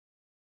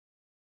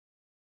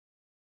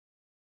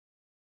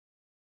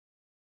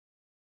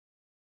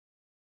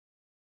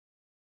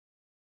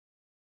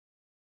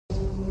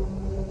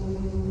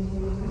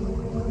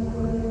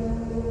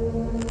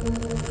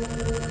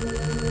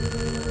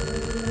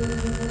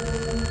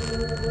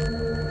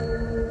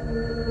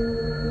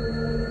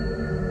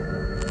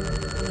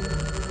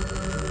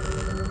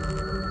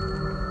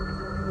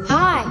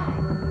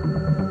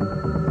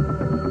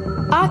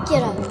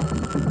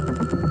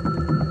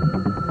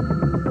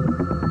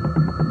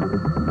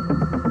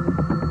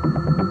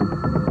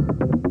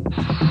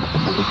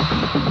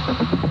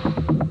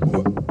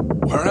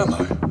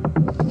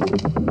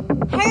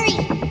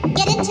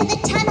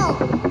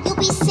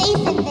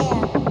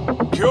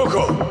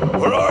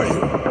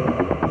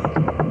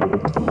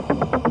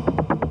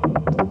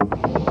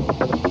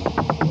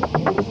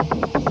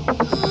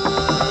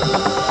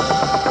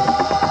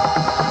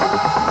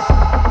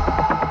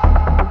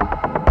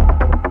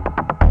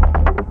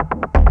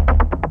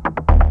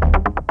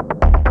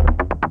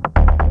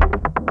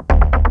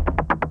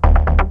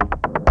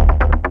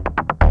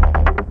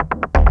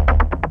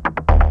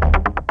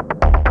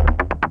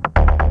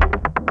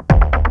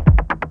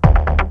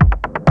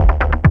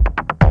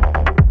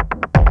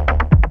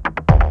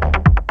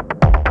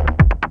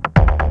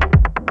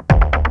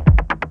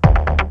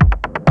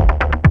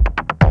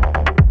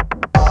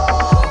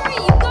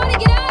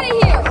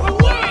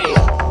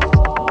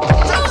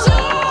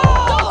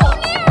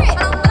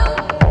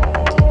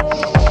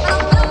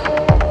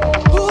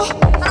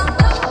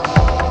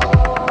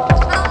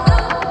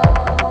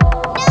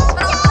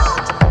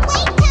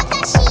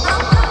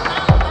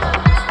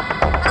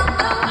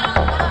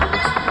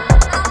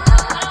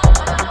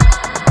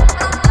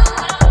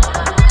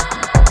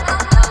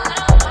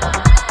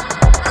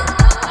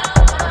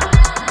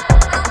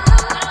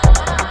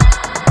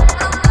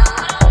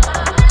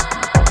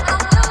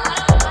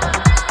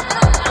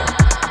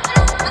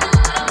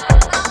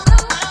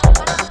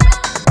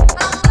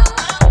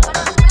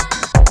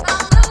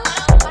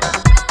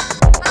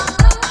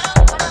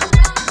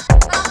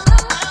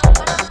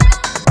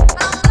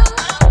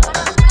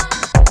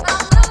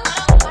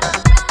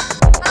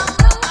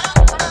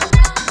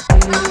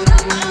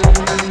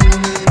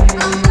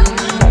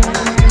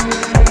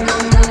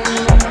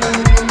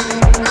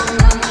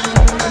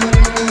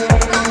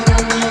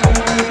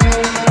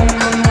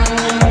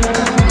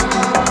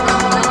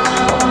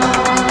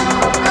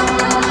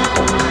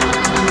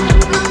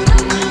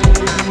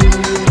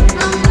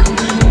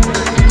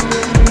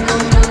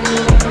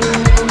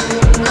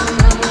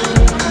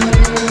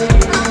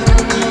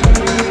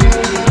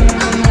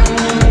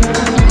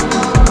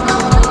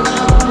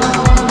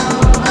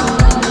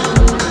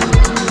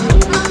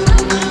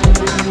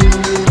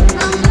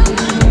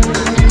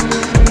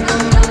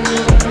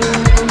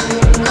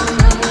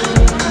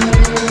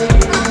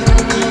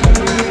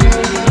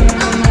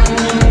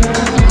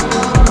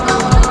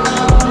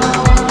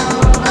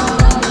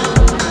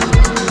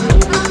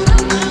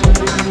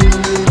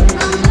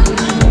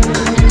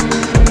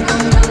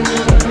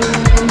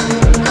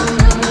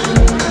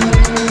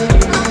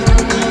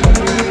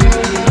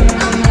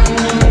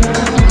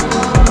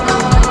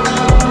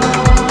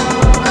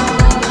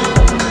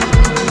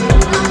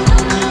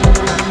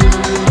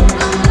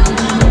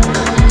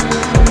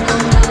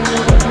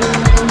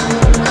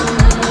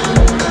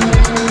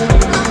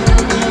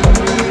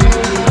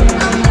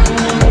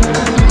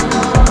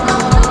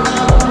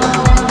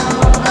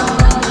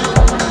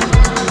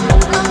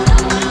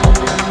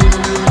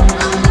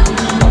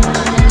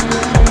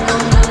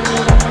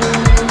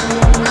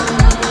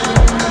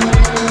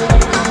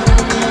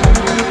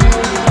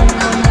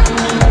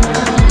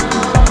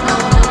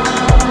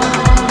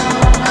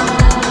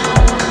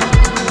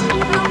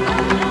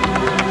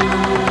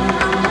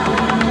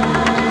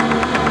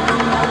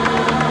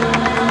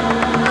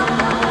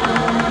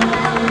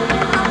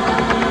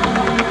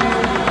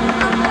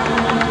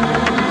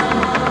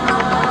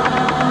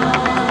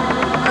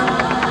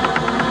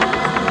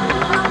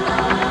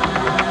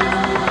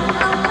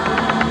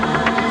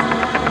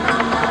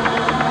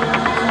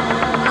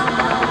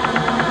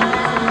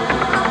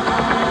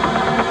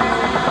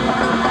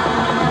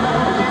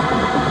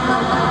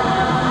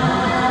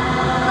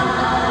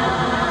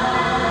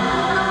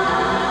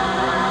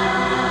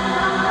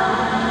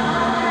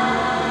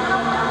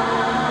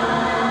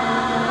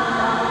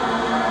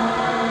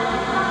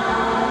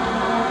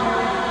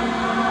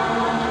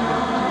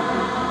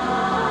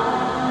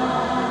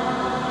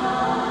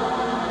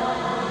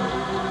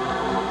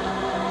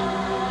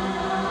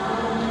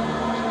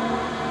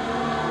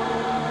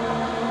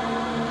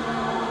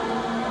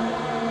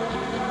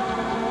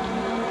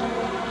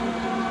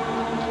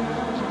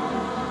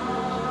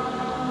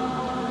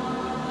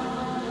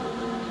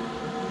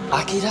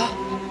Akira?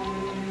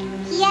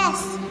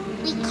 Yes,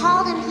 we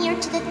called him here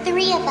to the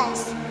three of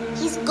us.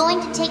 He's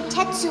going to take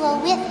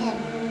Tetsuo with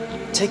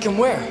him. Take him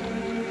where?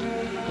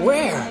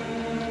 Where?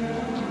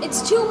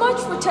 It's too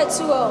much for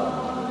Tetsuo.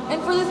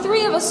 And for the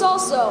three of us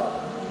also.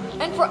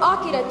 And for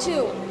Akira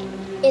too.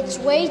 It's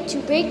way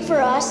too big for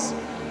us,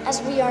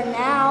 as we are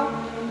now.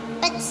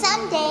 But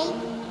someday,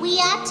 we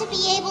ought to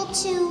be able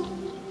to...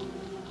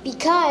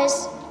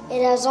 Because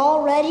it has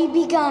already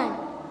begun.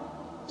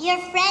 Your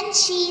friend,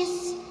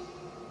 Cheese.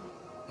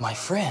 My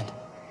friend?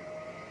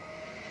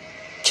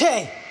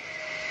 Kay!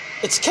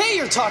 It's Kay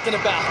you're talking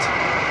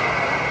about!